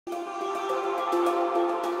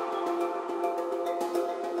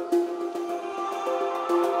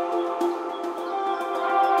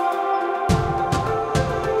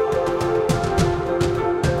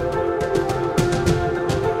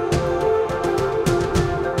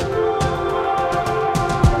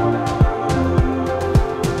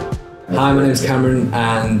Hi, my name is Cameron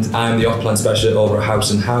and I'm the off-plan specialist over at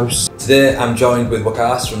House & House. Today I'm joined with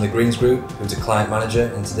Wakas from the Greens Group, who's a client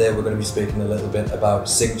manager, and today we're going to be speaking a little bit about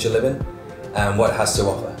signature living and what it has to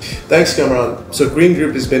offer. Thanks, Cameron. So Green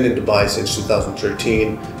Group has been in Dubai since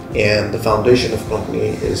 2013, and the foundation of the company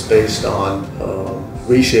is based on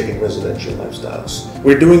reshaping residential lifestyles.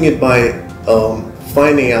 We're doing it by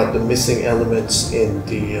finding out the missing elements in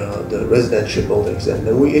the residential buildings, and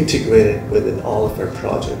then we integrate it within all of our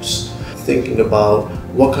projects, thinking about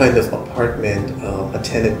what kind of apartment a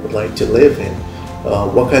tenant would like to live in,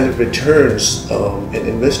 what kind of returns an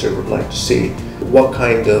investor would like to see, what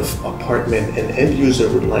kind of apartment an end user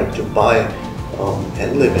would like to buy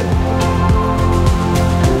and live in.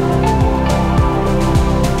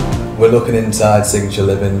 We're looking inside signature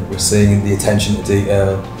living, we're seeing the attention to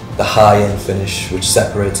detail, the high-end finish which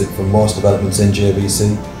separates it from most developments in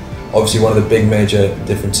JVC. Obviously one of the big major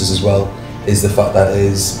differences as well is the fact that it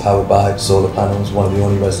is powered by solar panels, one of the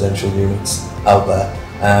only residential units out there.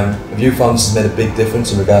 Have you found this has made a big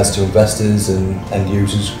difference in regards to investors and end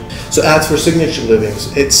users? So as for signature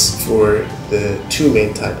livings, it's for the two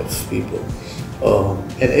main type of people,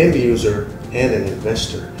 an end user and an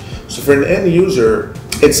investor. So for an end user,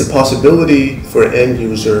 it's a possibility for an end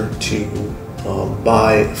user to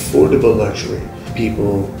buy affordable luxury.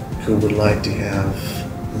 People who would like to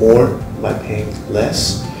have more by paying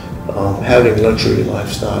less, having luxury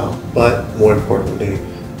lifestyle, but more importantly,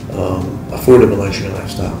 affordable luxury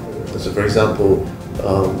lifestyle. So for example,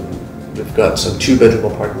 we've got some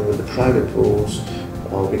 2-bedroom apartment with the private pools.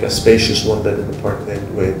 We got spacious 1-bedroom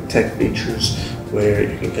apartment with tech features where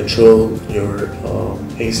you can control your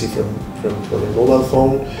AC from your mobile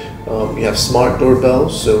phone. You have smart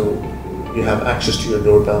doorbells, so you have access to your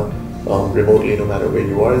doorbell remotely no matter where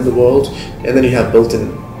you are in the world. And then you have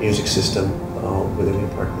built-in music system within the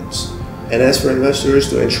apartments. And as for investors,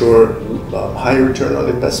 to ensure higher return on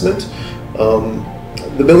investment,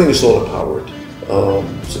 the building is solar powered.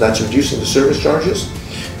 So that's reducing the service charges.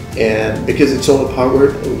 And because it's solar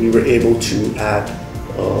powered, we were able to add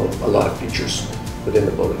a lot of features within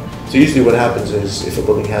the building. So usually what happens is if a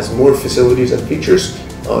building has more facilities and features,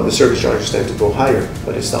 the service charges tend to go higher,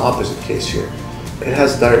 but it's the opposite case here. It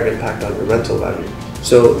has a direct impact on your rental value.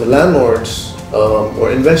 So the landlords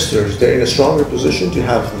or investors, they're in a stronger position to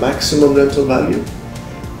have maximum rental value,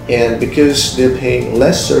 and because they're paying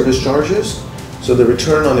less service charges, so the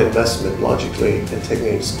return on investment logically and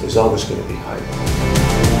techniques is always going to be higher.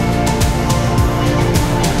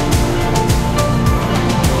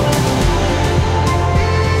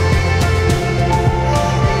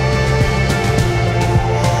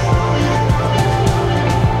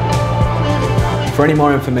 For any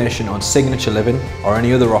more information on signature living or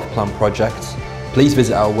any other off-plan projects, please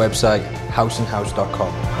visit our website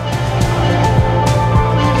houseandhouse.com.